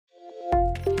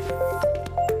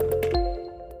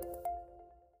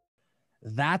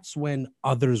That's when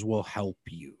others will help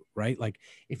you, right? Like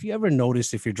if you ever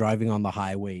notice, if you're driving on the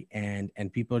highway and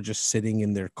people are just sitting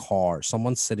in their car,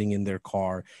 someone's sitting in their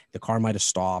car, the car might have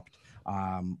stopped,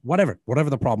 whatever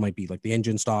the problem might be, like the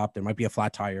engine stopped, there might be a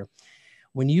flat tire.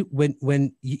 When you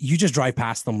just drive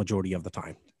past them majority of the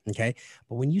time, okay?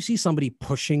 But when you see somebody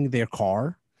pushing their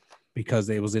car because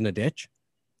it was in a ditch,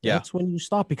 that's when you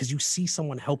stop, because you see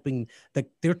someone helping, that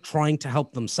they're trying to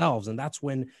help themselves. And that's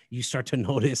when you start to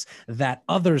notice that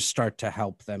others start to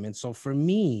help them. And so for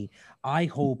me, I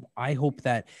hope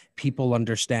that people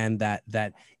understand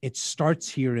that it starts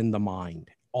here in the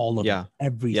mind, all of it,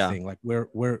 everything. Like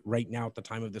we're right now at the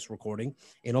time of this recording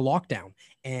in a lockdown,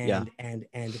 and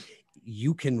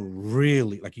you can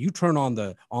really, like, you turn on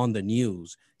the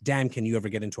news, damn, can you ever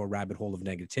get into a rabbit hole of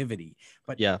negativity?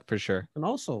 But for sure. And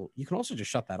also, you can also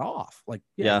just shut that off. Like,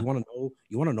 you want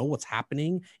to know what's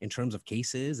happening in terms of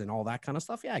cases and all that kind of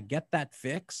stuff. Yeah, get that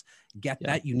fix,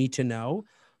 that you need to know,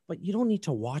 but you don't need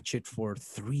to watch it for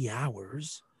 3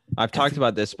 hours. I've talked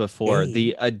about this before.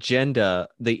 The agenda,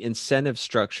 the incentive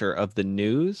structure of the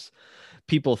news.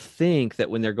 People think that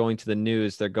when they're going to the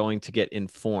news, they're going to get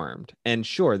informed. And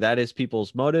sure, that is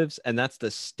people's motives, and that's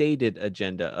the stated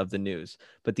agenda of the news.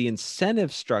 But the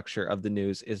incentive structure of the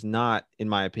news is not, in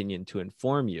my opinion, to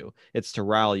inform you. It's to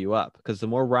rile you up, because the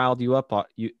more riled you up,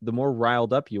 the more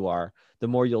riled up you are, the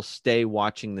more you'll stay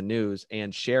watching the news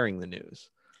and sharing the news.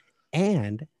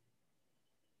 And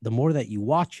the more that you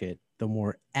watch it, the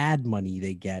more ad money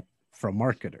they get from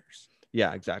marketers.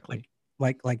 Yeah, exactly.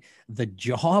 Like the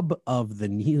job of the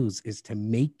news is to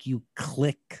make you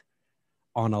click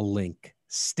on a link,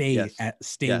 stay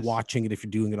watching it if you're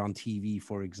doing it on TV,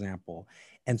 for example.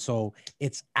 And so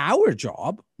it's our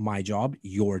job, my job,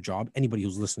 your job, anybody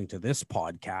who's listening to this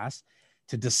podcast,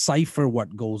 to decipher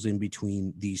what goes in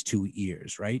between these two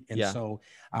ears, right? And so,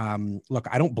 look,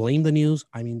 I don't blame the news.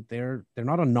 I mean, they're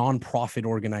not a non-profit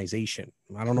organization.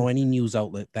 I don't know any news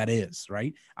outlet that is,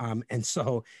 right? And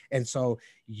so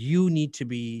you need to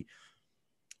be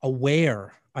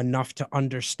aware enough to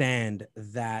understand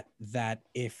that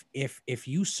if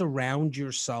you surround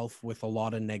yourself with a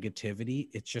lot of negativity,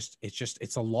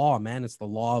 it's a law, man. It's the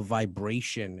law of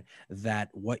vibration, that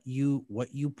what you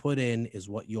put in is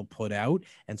what you'll put out.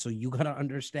 And so you got to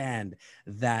understand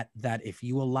that if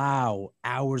you allow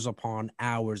hours upon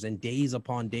hours and days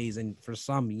upon days, and for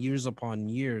some years upon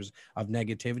years of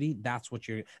negativity,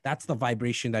 that's the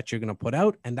vibration that you're going to put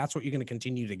out, and that's what you're going to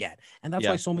continue to get. And that's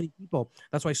why so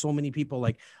many people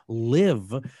like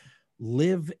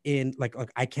live in like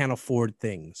I can't afford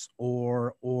things,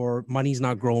 or money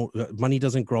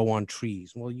doesn't grow on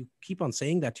trees. Well, you keep on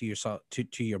saying that to yourself,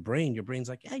 to your brain. Your brain's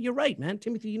like, yeah, you're right, man.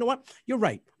 Timothy, you know what? You're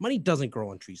right. Money doesn't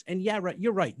grow on trees. And yeah, right,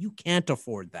 you're right. You can't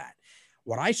afford that.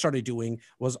 What I started doing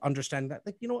was understand that,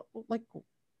 like, you know what, like,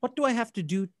 what do I have to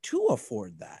do to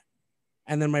afford that?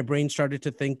 And then my brain started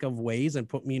to think of ways and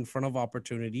put me in front of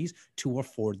opportunities to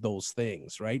afford those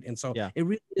things, right? And so it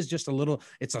really is just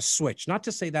it's a switch. Not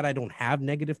to say that I don't have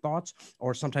negative thoughts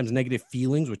or sometimes negative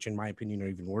feelings, which in my opinion are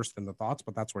even worse than the thoughts,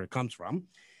 but that's where it comes from.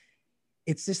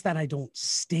 It's just that I don't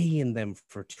stay in them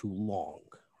for too long,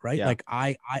 right? Like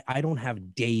I don't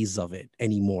have days of it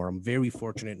anymore. I'm very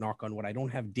fortunate, knock on wood. I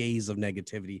don't have days of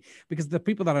negativity, because the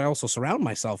people that I also surround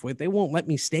myself with, they won't let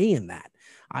me stay in that.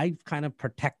 I've kind of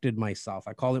protected myself.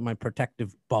 I call it my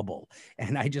protective bubble.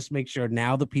 And I just make sure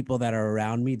now the people that are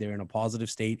around me, they're in a positive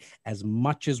state as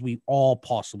much as we all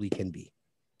possibly can be.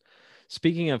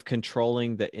 Speaking of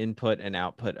controlling the input and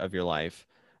output of your life,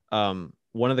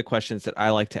 one of the questions that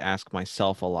I like to ask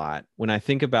myself a lot when I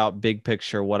think about big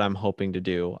picture, what I'm hoping to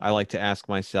do, I like to ask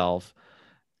myself,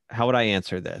 how would I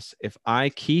answer this? If I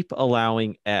keep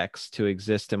allowing X to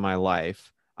exist in my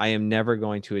life, I am never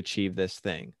going to achieve this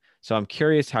thing. So I'm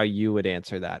curious how you would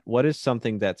answer that. What is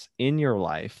something that's in your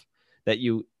life that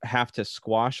you have to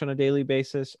squash on a daily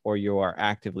basis, or you are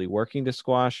actively working to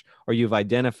squash, or you've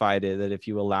identified it that if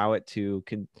you allow it to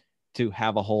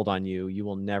have a hold on you, you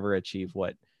will never achieve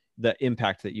the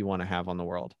impact that you want to have on the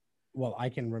world? Well, I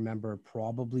can remember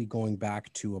probably going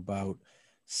back to about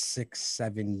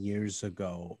 6-7 years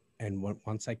ago. And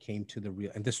once I came to the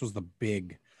real, and this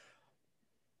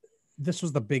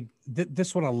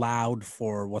one allowed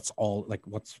for what's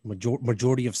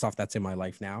majority of stuff that's in my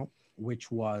life now,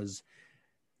 which was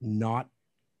not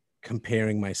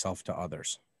comparing myself to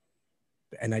others.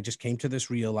 And I just came to this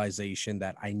realization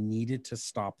that I needed to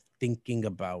stop thinking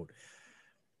about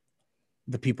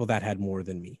the people that had more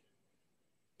than me,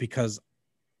 because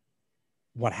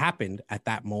what happened at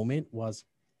that moment was,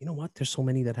 you know what, there's so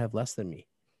many that have less than me.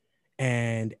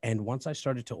 And once I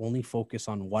started to only focus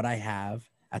on what I have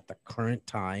at the current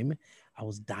time, I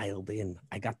was dialed in.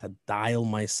 I got to dial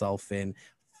myself in,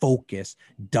 focus,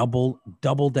 double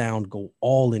down, go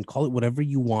all in, call it whatever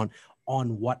you want,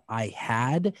 on what I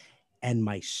had and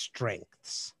my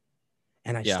strengths.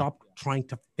 And I stopped trying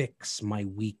to fix my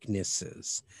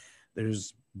weaknesses.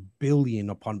 There's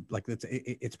billion upon, like,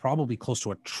 it's probably close to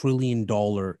 $1 trillion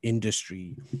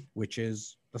industry, which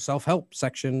is the self-help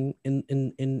section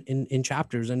in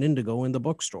Chapters and Indigo in the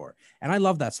bookstore. And I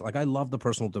love that. So, like, I love the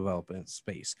personal development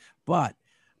space, but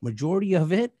majority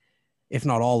of it, if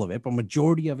not all of it, but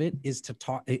majority of it is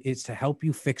to help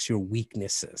you fix your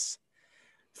weaknesses.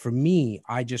 For me,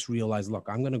 I just realized, look,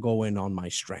 I'm going to go in on my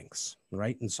strengths,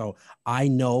 right? And so I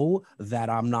know that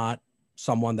I'm not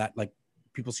someone that, like,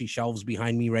 people see shelves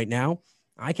behind me right now.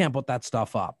 I can't put that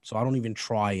stuff up. So I don't even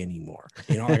try anymore.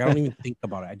 You know, like, I don't even think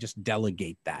about it. I just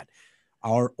delegate that.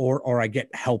 Or I get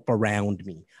help around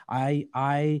me.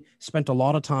 I spent a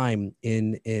lot of time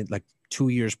in like 2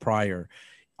 years prior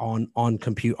on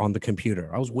the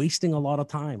computer. I was wasting a lot of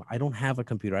time. I don't have a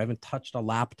computer. I haven't touched a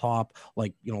laptop,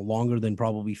 like, longer than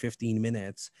probably 15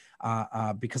 minutes,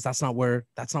 because that's not where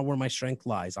my strength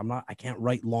lies. I can't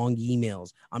write long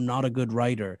emails. I'm not a good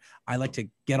writer. I like to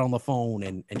get on the phone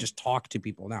and just talk to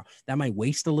people. Now, that might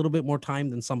waste a little bit more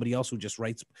time than somebody else who just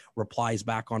replies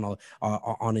back on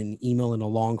an email in a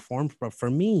long form. But for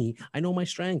me, I know my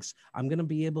strengths. I'm going to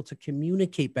be able to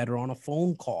communicate better on a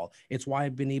phone call. It's why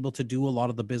I've been able to do a lot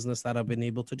of the business that I've been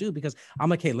able to do, because I'm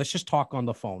like, hey, let's just talk on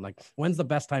the phone. Like, when's the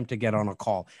best time to get on a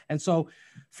call? And so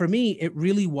for me, it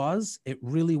really was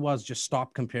just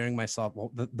stop comparing myself. Well,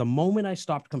 the moment I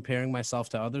stopped comparing myself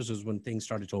to others is when things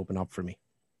started to open up for me.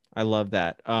 I love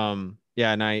that.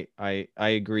 Yeah, and I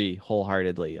agree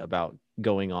wholeheartedly about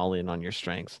going all in on your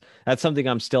strengths. That's something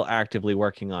I'm still actively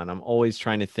working on. I'm always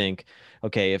trying to think,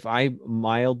 okay, if I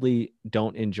mildly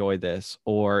don't enjoy this,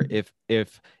 or if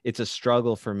it's a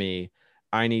struggle for me,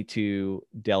 I need to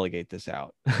delegate this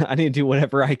out. I need to do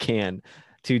whatever I can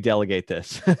to delegate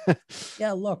this.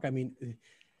 Yeah, look, I mean,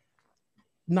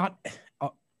 not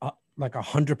like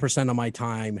 100% of my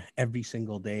time every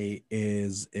single day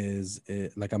is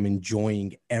like, I'm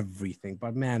enjoying everything.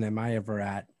 But man, am I ever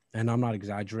at, and I'm not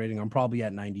exaggerating, I'm probably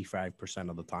at 95%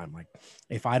 of the time. Like,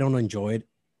 if I don't enjoy it,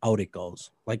 out it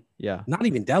goes. Like, Yeah. not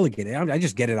even delegated. I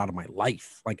just get it out of my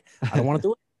life. Like, I don't want to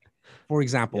do it. For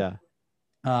example,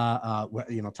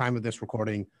 time of this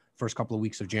recording, first couple of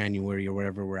weeks of January or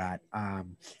wherever we're at,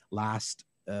 last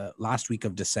week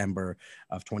of December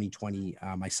of 2020,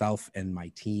 myself and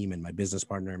my team and my business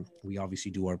partner, we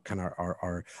obviously do our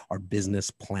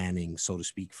business planning, so to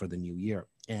speak, for the new year.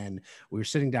 And we were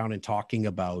sitting down and talking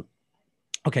about,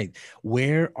 okay,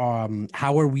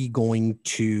 how are we going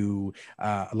to,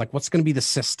 like, what's going to be the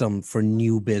system for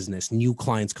new business, new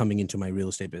clients coming into my real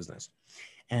estate business?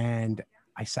 And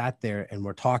I sat there and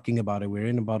we're talking about it. We're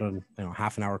in about a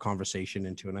half an hour conversation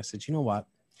into it. And I said, you know what?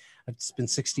 It's been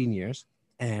 16 years.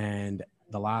 And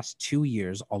the last 2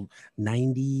 years,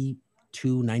 93%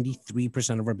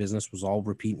 of our business was all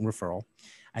repeat and referral.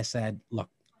 I said, look,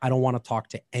 I don't want to talk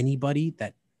to anybody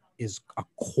that is a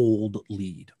cold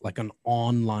lead, like an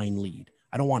online lead.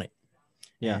 I don't want it.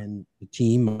 Yeah. And the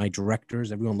team, my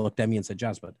directors, everyone looked at me and said,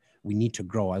 Jazz, but we need to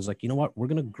grow. I was like, you know what? We're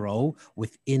going to grow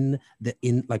within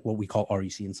like what we call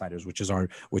REC Insiders, which is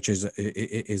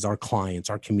our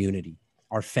clients, our community,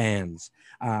 our fans.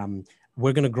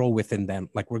 We're going to grow within them.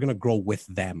 Like, we're going to grow with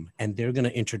them, and they're going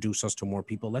to introduce us to more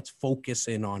people. Let's focus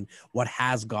in on what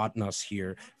has gotten us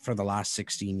here for the last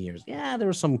 16 years. Yeah, there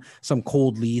were some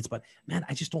cold leads, but man,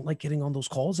 I just don't like getting on those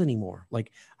calls anymore.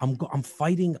 Like, I'm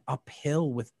fighting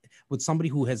uphill with somebody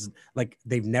who has, like,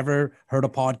 they've never heard a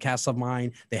podcast of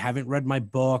mine. They haven't read my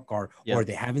book, or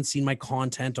they haven't seen my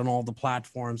content on all the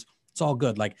platforms. It's all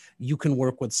good. Like, you can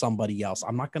work with somebody else.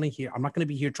 I'm not going to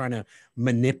be here trying to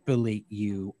manipulate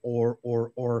you or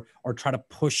try to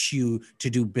push you to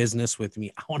do business with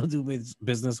me. I want to do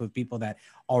business with people that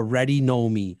already know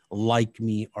me, like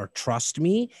me, or trust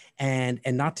me. And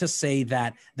not to say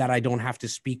that I don't have to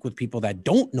speak with people that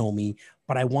don't know me,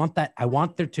 but I want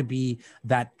there to be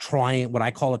that what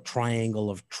I call a triangle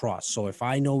of trust. So if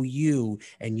I know you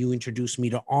and you introduce me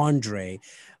to Andre,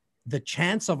 the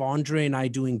chance of Andre and I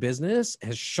doing business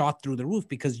has shot through the roof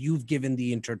because you've given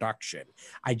the introduction.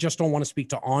 I just don't want to speak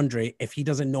to Andre if he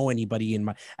doesn't know anybody in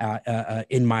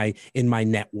my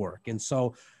network. And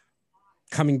so,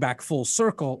 coming back full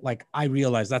circle, like, I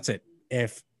realized that's it.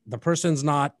 If the person's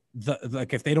not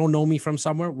like if they don't know me from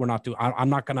somewhere, we're not doing. I'm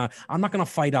not gonna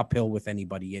fight uphill with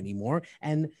anybody anymore,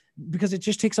 and because it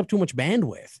just takes up too much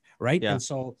bandwidth, right? Yeah. And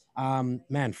so,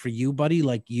 man, for you, buddy,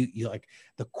 like you like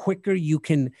the quicker you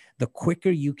can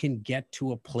get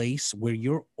to a place where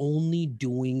you're only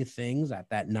doing things at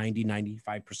that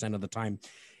 95% of the time,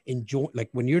 enjoy, like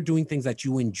when you're doing things that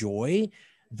you enjoy,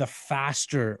 the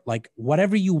faster, like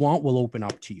whatever you want will open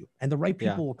up to you, and the right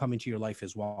people will come into your life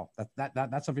as well.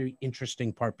 That's a very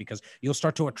interesting part, because you'll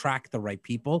start to attract the right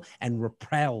people and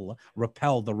repel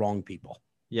the wrong people.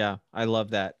 Yeah, I love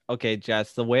that. Okay,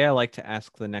 Jess, the way I like to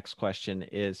ask the next question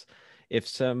is,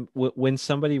 if when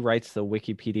somebody writes the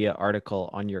Wikipedia article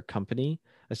on your company,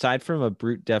 aside from a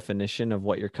brute definition of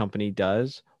what your company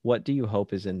does, what do you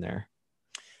hope is in there?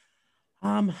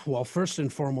 Well, first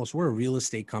and foremost, we're a real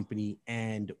estate company,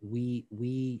 and we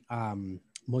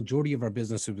majority of our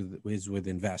business is with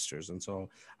investors. And so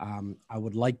I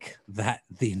would like that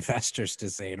the investors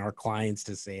to say, and our clients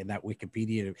to say, and that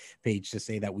Wikipedia page to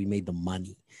say that we made the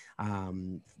money,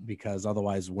 because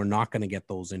otherwise we're not going to get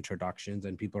those introductions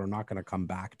and people are not going to come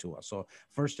back to us. So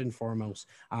first and foremost,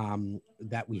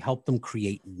 that we help them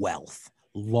create wealth,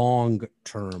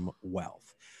 long-term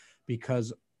wealth,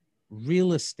 because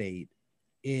real estate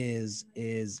is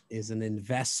an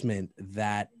investment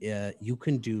that you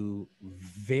can do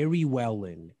very well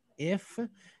in if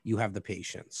you have the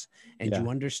patience and you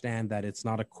understand that it's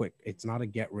not a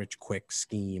get rich quick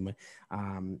scheme.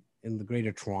 In the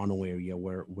greater Toronto area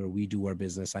where we do our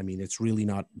business, I mean, it's really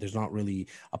not, there's not really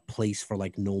a place for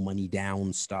like no money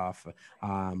down stuff,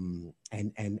 and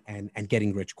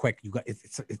getting rich quick. You got,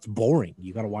 it's boring.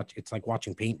 You got to watch, it's like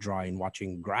watching paint dry and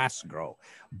watching grass grow.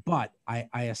 But I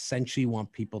essentially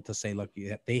want people to say, look,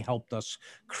 they helped us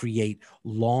create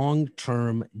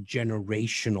long-term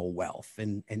generational wealth.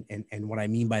 And what I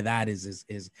mean by that is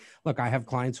look, I have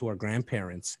clients who are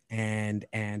grandparents, and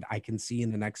I can see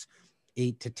in the next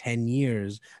 8 to 10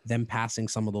 years them passing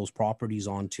some of those properties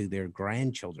on to their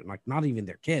grandchildren, like not even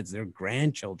their kids, their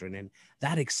grandchildren. And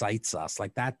that excites us,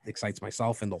 like that excites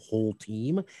myself and the whole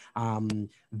team.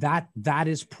 That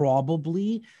is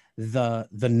probably the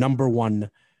number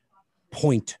one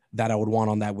point that I would want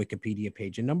on that Wikipedia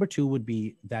page. And number two would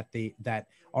be that that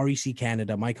REC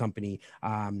Canada, my company,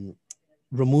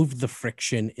 removed the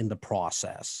friction in the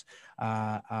process,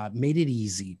 made it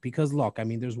easy. Because look, I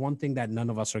mean, there's one thing that none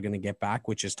of us are going to get back,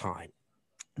 which is time,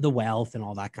 the wealth and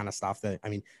all that kind of stuff. That, I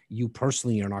mean, you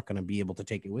personally are not going to be able to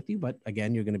take it with you, but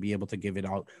again, you're going to be able to give it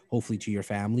out, hopefully, to your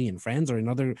family and friends, or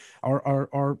another,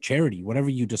 or charity, whatever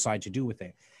you decide to do with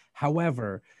it.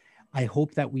 However, I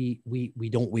hope that we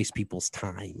don't waste people's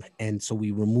time, and so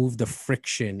we remove the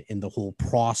friction in the whole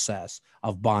process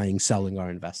of buying, selling, or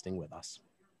investing with us.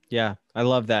 Yeah, I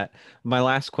love that. My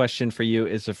last question for you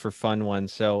is a for fun one.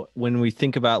 So when we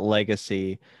think about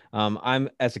legacy, I'm,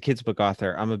 as a kids book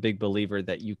author, I'm a big believer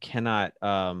that you cannot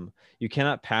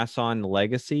pass on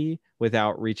legacy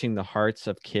without reaching the hearts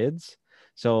of kids.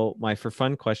 So my for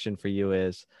fun question for you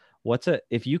is,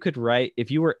 if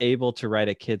you were able to write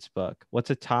a kids book,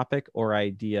 what's a topic or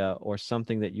idea or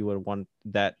something that you would want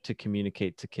that to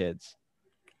communicate to kids?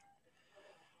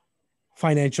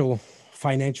 Financial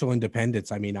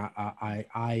independence. I mean, and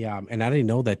I didn't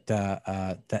know that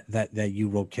that you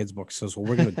wrote kids books. So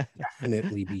we're going to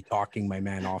definitely be talking, my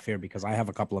man, off here, because I have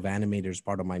a couple of animators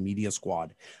part of my media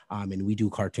squad, and we do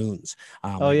cartoons,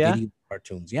 Oh yeah. video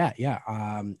cartoons. Yeah.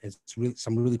 It's really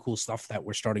some really cool stuff that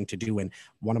we're starting to do. And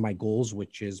one of my goals,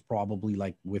 which is probably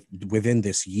like within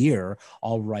this year,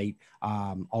 I'll write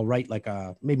like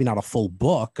maybe not a full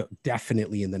book,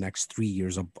 definitely in the next 3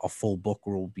 years, a full book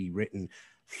will be written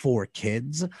for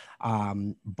kids.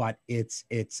 But it's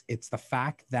the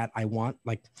fact that I want,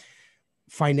 like,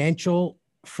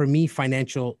 for me,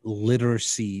 financial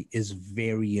literacy is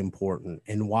very important.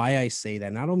 And why I say that,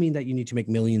 and I don't mean that you need to make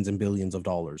millions and billions of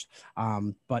dollars,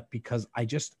 but because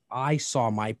I saw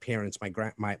my parents,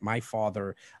 my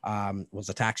father was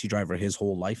a taxi driver his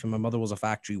whole life, and my mother was a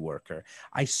factory worker.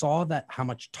 I saw that how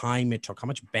much time it took, how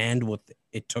much bandwidth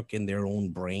it took in their own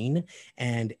brain.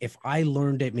 And if I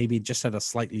learned it maybe just at a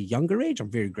slightly younger age, I'm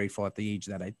very grateful at the age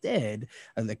that I did,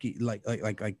 like you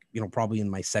know, probably in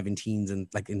my 17s and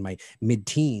like in my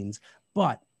mid-teens.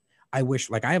 But I wish,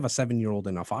 like, I have a 7-year-old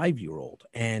and a 5-year-old,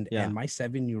 and my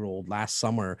 7-year-old last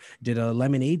summer did a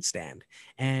lemonade stand,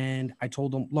 and I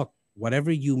told him, look,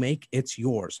 whatever you make, it's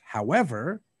yours.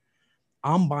 However,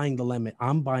 I'm buying the lemons,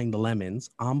 I'm buying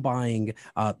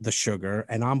the sugar,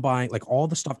 and I'm buying like all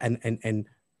the stuff. And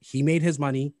he made his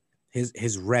money,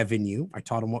 his revenue. I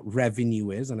taught him what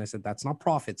revenue is, and I said, that's not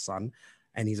profit, son.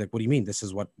 And he's like, what do you mean? This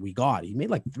is what we got. He made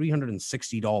like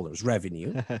 $360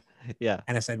 revenue. Yeah.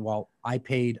 And I said, well, I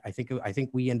think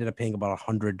we ended up paying about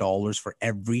 $100 for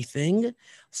everything,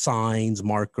 signs,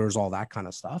 markers, all that kind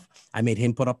of stuff. I made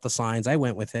him put up the signs. I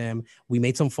went with him. We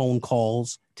made some phone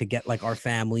calls to get like our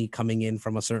family coming in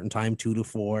from a certain time, 2 to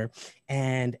 4.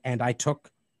 And I took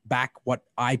back what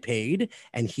I paid,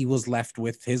 and he was left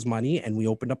with his money, and we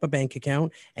opened up a bank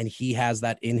account, and he has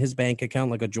that in his bank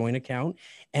account, like a joint account.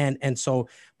 And so,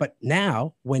 but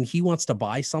now when he wants to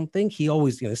buy something, he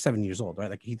always, he's 7 years old,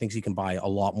 right? Like he thinks he can buy a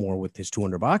lot more with his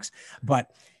 $200,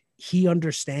 but he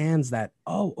understands that,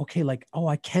 oh, okay, like, oh,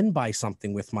 I can buy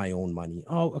something with my own money.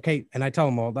 Oh, okay. And I tell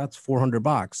him, well, that's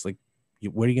 $400. Like,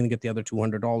 where are you going to get the other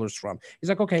 $200 from? He's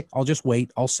like, okay, I'll just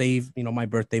wait. I'll save, my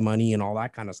birthday money and all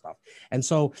that kind of stuff. And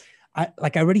so I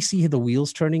already see the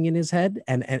wheels turning in his head,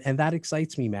 and that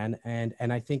excites me, man. And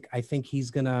I think he's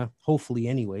gonna, hopefully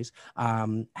anyways,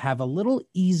 have a little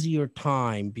easier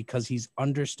time because he's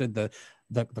understood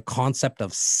the concept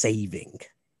of saving,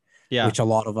 which a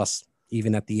lot of us,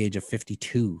 even at the age of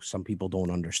 52, some people don't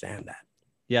understand that.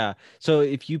 Yeah. So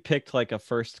if you picked like a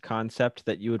first concept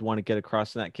that you would want to get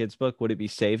across in that kid's book, would it be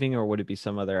saving, or would it be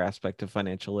some other aspect of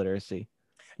financial literacy?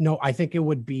 No, I think it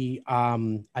would be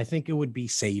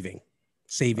saving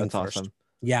That's first. Awesome.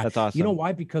 Yeah. That's awesome. You know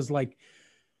why? Because like,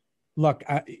 look,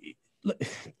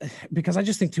 because I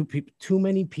just think too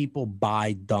many people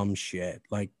buy dumb shit.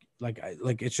 Like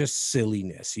it's just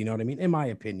silliness. You know what I mean? In my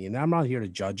opinion, I'm not here to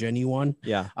judge anyone.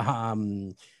 Yeah.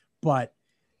 But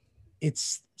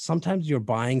it's sometimes you're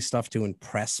buying stuff to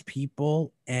impress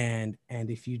people, and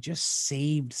if you just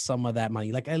saved some of that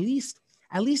money, like at least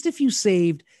if you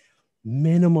saved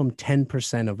minimum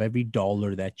 10% of every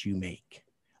dollar that you make.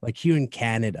 Like here in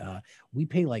Canada, we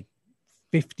pay like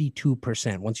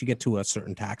 52%. Once you get to a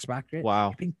certain tax bracket,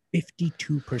 wow, you pay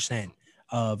 52%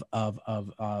 of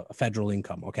federal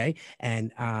income. Okay.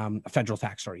 And federal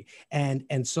tax, sorry.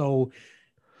 And so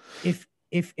if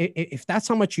that's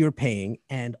how much you're paying,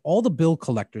 and all the bill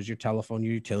collectors, your telephone,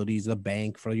 your utilities, the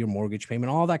bank for your mortgage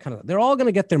payment, all that kind of, they're all going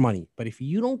to get their money. But if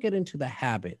you don't get into the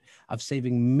habit of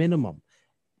saving minimum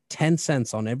 10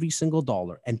 cents on every single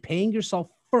dollar and paying yourself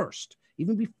first,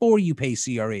 even before you pay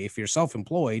CRA, if you're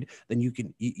self-employed, then you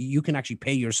can actually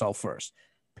pay yourself first.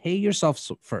 Pay yourself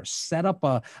first. Set up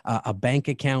a bank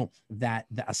account,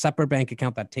 a separate bank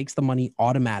account that takes the money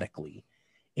automatically.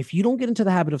 If you don't get into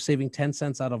the habit of saving 10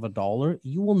 cents out of a dollar,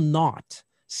 you will not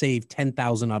save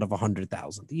 10,000 out of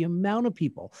 100,000. The amount of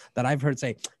people that I've heard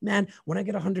say, man, when I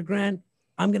get 100 grand,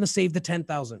 I'm going to save the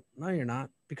 10,000. No, you're not,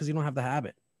 because you don't have the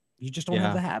habit. You just don't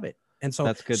have the habit. And so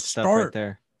that's good stuff right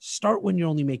there. Start when you're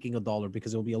only making $1,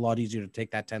 because it'll be a lot easier to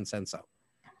take that 10 cents out.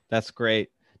 That's great.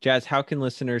 Jazz, how can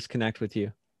listeners connect with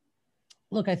you?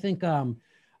 Look, I think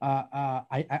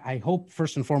I hope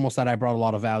first and foremost that I brought a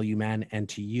lot of value, man. And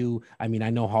to you, I mean,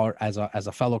 I know how, as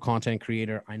a fellow content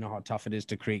creator, I know how tough it is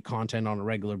to create content on a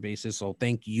regular basis. So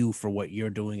thank you for what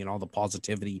you're doing and all the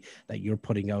positivity that you're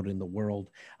putting out in the world.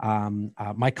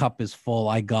 My cup is full.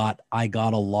 I got a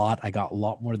lot. I got a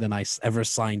lot more than I ever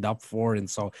signed up for. And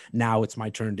so now it's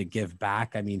my turn to give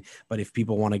back. I mean, but if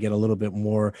people want to get a little bit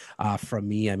more from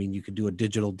me, I mean, you could do a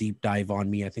digital deep dive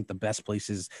on me. I think the best place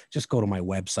is just go to my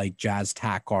website,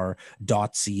 jazztakhar.ca,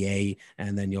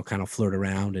 and then you'll kind of flirt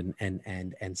around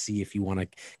and see if you want to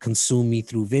consume me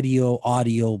through video,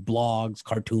 audio, blogs,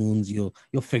 cartoons. You'll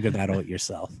figure that out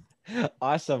yourself.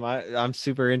 Awesome. I'm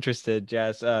super interested,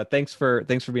 Jazz. Thanks for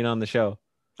being on the show.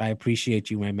 I appreciate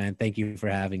you, my man. Thank you for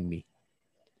having me.